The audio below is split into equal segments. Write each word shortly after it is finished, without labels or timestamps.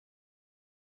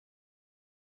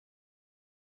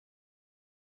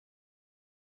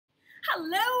Hello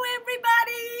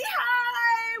everybody!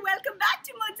 Hi! Welcome back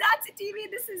to Mozartsy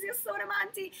TV. This is your Sonam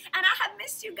Aunty and I have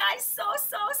missed you guys so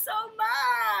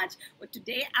much. But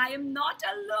today I am not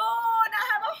alone. I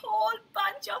have a whole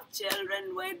bunch of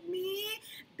children with me.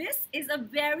 This is a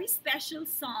very special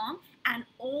song and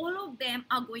all of them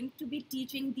are going to be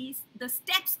teaching the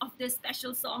steps of this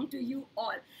special song to you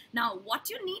all. Now what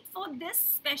you need for this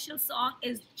special song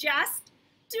is just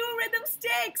 2 rhythm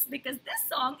sticks because this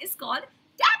song is called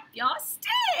Tap Your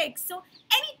Sticks. So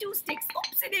any 2 sticks,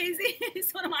 oopsie daisy,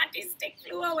 Sonam Aunty's stick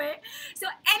flew away. So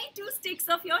any 2 sticks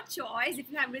of your choice. If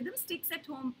you have rhythm sticks at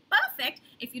home, perfect.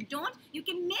 If you don't, you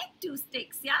can make 2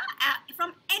 sticks, yeah,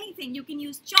 from anything. You can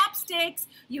use chopsticks,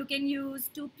 you can use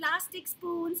 2 plastic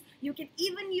spoons, you can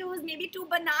even use maybe 2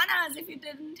 bananas if you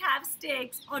didn't have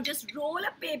sticks, or just roll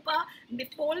a paper,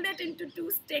 fold it into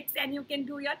 2 sticks and you can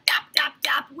do your tap, tap,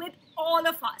 tap with all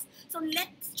of us. So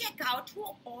let's check out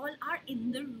who all are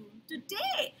in the room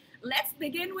today. Let's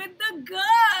begin with the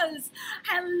girls.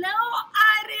 Hello,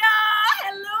 Aria.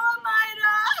 Hello,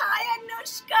 Amaira. Hi,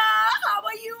 Anushka. How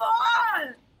are you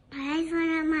all? Hi,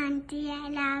 Sonam Aunty. I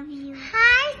love you.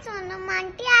 Hi, Sonam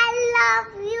Aunty. I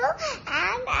love you.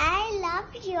 And I love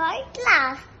your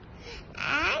class. And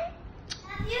I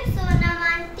love you, Sonam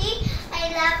Aunty. I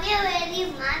love you very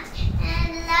much.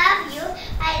 And love you.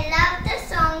 I love the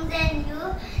songs and you.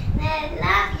 I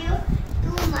love you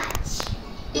too much.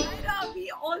 Amaira, we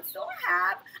also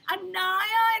have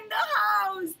Anaya in the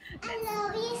house. I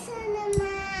love you, Sonam.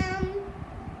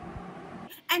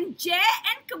 And Jay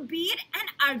and Kabir and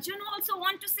Arjun also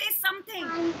want to say something.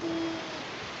 Aunty,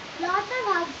 lots of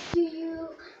hugs to you.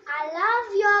 I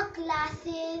love your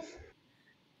classes.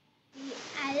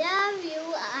 I love you.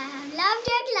 I have loved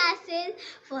your classes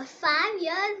for 5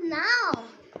 years now.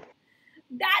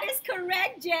 That is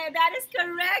correct, Jay. That is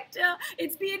correct.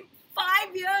 It's been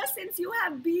 5 years since you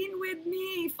have been with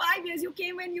me. 5 years. You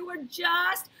came when you were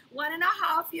just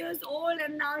 1.5 years old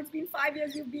and now it's been 5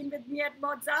 years you've been with me at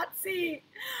Mozartsy.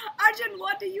 Arjun,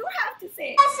 what do you have to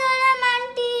say? Yes, Sonam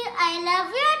Aunty, I love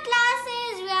your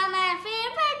classes. You are my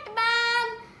favorite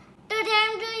band. Today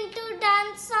I'm going to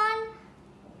dance on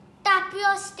Tap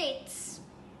Your Sticks.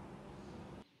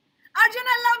 Arjun,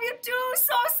 I love you too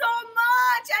so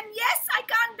much. And yes, I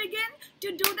can't begin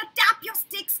to do the tap your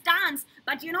sticks dance.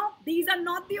 But you know, these are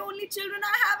not the only children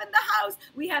I have in the house.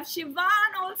 We have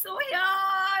Shivaan also here.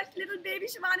 Little baby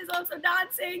Shivaan is also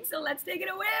dancing. So let's take it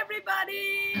away,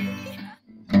 everybody.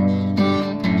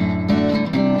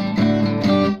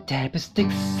 Tap your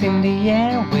sticks in the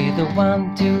air with a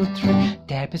 1, 2, 3.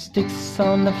 Tap your sticks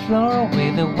on the floor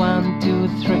with a 1, 2,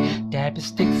 3. Tap your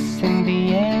sticks in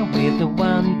the air with a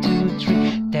 1, 2,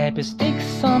 3. Tap your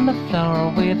sticks on the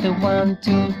floor with a 1,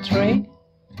 2, 3.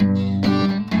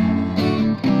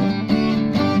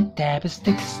 Tap your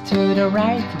sticks to the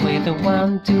right with a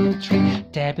 1, 2, 3.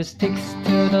 Tap your sticks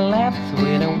to the left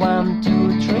with a 1,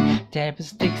 2, 3. Tap your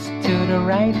sticks to the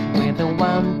right with a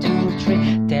 1, 2,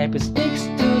 3. Tap your sticks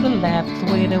to the left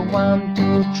with a 1,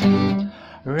 2, 3.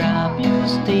 Rub your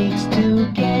sticks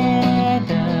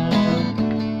together.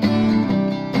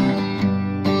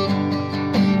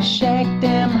 Shake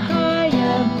them high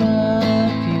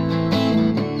above you.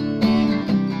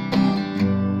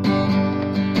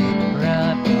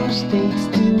 Rub your sticks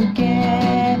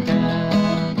together.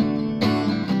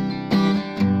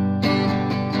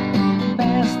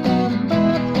 Pass them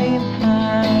both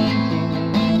behind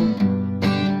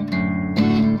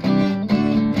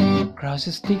you. Cross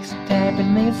your sticks,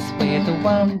 tapping this with a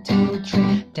 1, 2,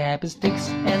 3. Tap your sticks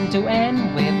end to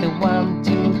end with a 1,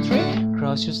 2, 3.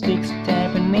 Cross your sticks,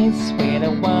 tapping this with a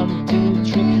 1, 2,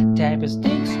 3. Tap your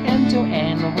sticks end to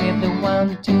end with a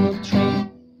 1, 2, 3.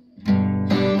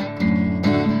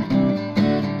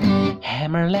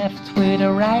 Hammer left with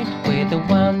a right with a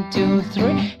 1, 2,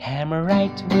 3. Hammer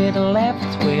right with a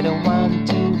left with a 1,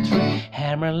 2, 3.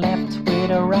 Hammer left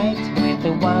with a right with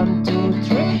a 1, 2,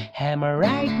 3. Hammer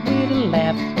right with a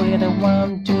left with a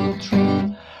 1, 2,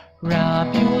 3.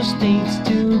 Rub your sticks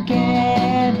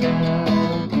together.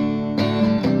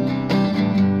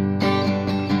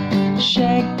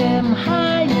 Shake them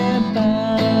high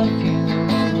above you.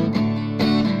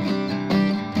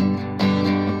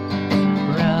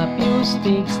 Rub your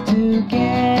sticks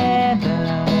together.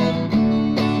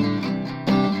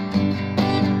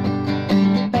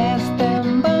 Pass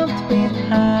them both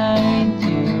behind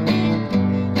you.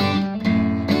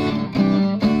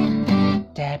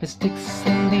 Tap your sticks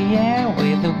in the air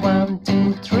with a 1,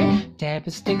 2, 3. Tap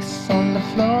your sticks on the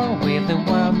floor with a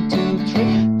 1, 2,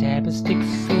 3. Tap your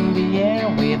sticks in the air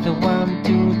with a 1,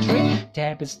 2, 3.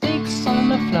 Tap your sticks on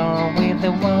the floor with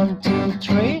a 1, 2,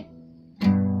 3.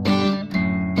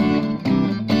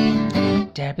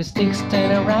 Tap your sticks to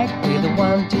the right with a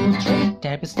 1, 2, 3.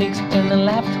 Tap your sticks to the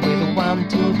left with a 1,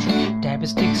 2, 3. Tap your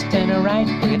sticks to the right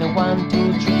with a 1,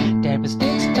 2, 3. Tap your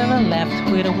sticks to the left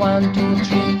with a 1, 2,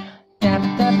 3. Tap,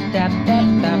 tap, tap, tap,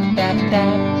 tap, tap,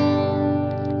 tap.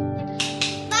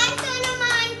 Bye, Sonam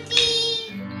Aunty.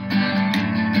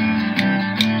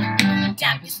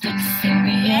 Tap your sticks in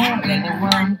the air with a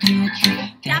 1, 2,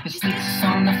 3. Tap your sticks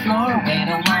on the floor with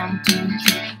a 1, 2,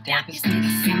 3. Tap your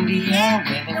sticks in the air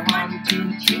with a 1,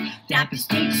 2, 3. Tap your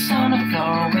sticks on the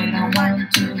floor with a 1,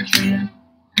 2, 3.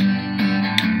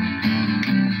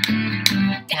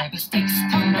 Tap your sticks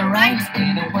to the right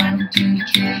with a 1, 2,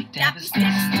 3. Tap your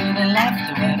sticks to the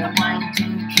left with a 1, 2,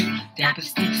 3. Tap your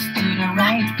sticks to the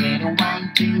right with a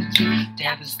 1, 2, 3.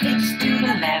 Tap your sticks to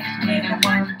the left with a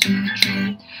 1, 2,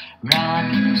 3.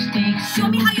 Rub your sticks. Show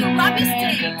me how you rub your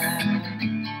together. sticks.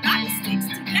 Rub your sticks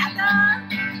together.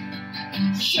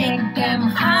 Shake them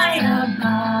high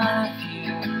above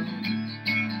you.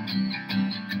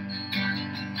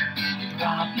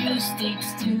 Rub your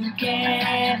sticks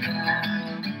together.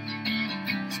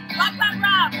 Rub, rub,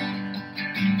 rub.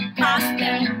 Pass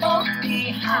them both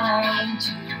behind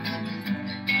you.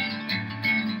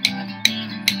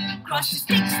 Cross your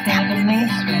sticks, tap your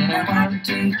knees with a 1,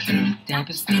 2, 3. Tap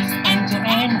your sticks end to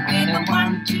end with a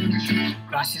 1, 2, 3.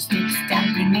 Cross your sticks, tap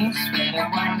your knees with a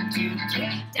 1, 2,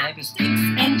 3. Tap your sticks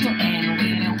end to end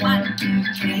with a 1, 2,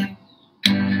 3.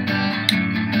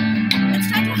 Let's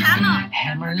try to hammer.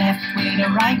 Hammer left with a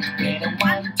right with a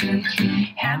 1, 2,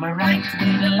 3. Hammer right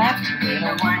with a left with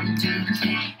a 1, 2,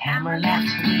 3. Hammer left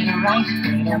with a right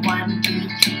with a 1, 2,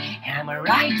 3. Hammer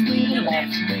right with a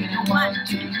left with a 1,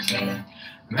 2, 3.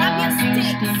 Rub your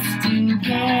sticks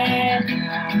together.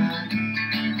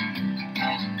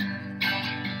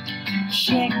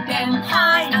 Shake them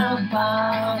high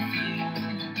above you.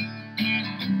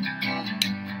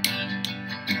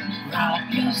 Rub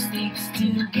your sticks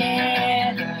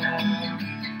together.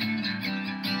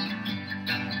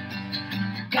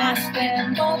 Cast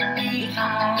them both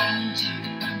behind you.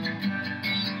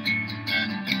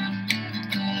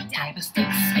 Tap your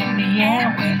sticks in the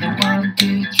air with a 1,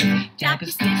 2, 3. Tap your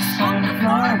sticks on the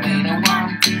floor with a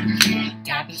 1, 2, 3.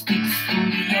 Tap your sticks in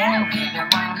the air with a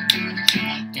 1, 2,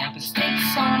 3. Tap your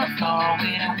sticks on the floor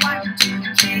with a 1, 2,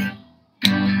 3.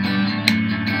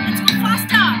 Let's go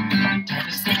faster. Tap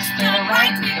your sticks to the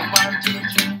right with a 1, 2,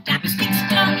 3. Tap your sticks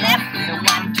to the left with a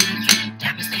 1, 2, 3.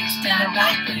 Tap your sticks to the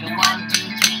right with a 1, 2,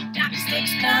 3. Tap your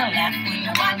sticks to the left with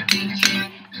a 1, 2,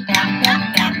 3. Tap, tap,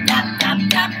 tap, tap, tap,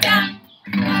 tap, tap.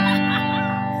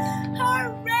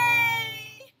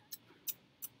 Hooray!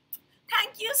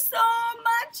 Thank you so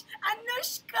much,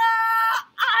 Anushka,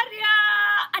 Aria,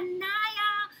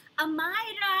 Anaya,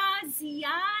 Amayra,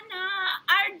 Ziana,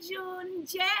 Arjun,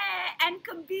 Jay, and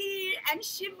Kabir, and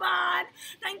Shivaan.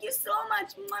 Thank you so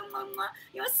much. Mwah, mwah, mwah.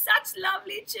 You're such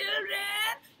lovely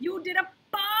children. You did a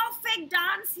perfect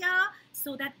dance here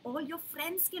so that all your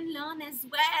friends can learn as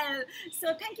well.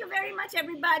 So thank you very much,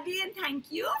 everybody, and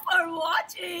thank you for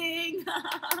watching.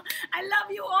 I love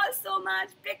you all so much.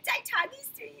 Big tight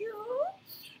huggies to you.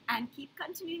 And keep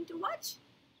continuing to watch.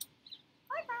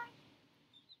 Bye-bye.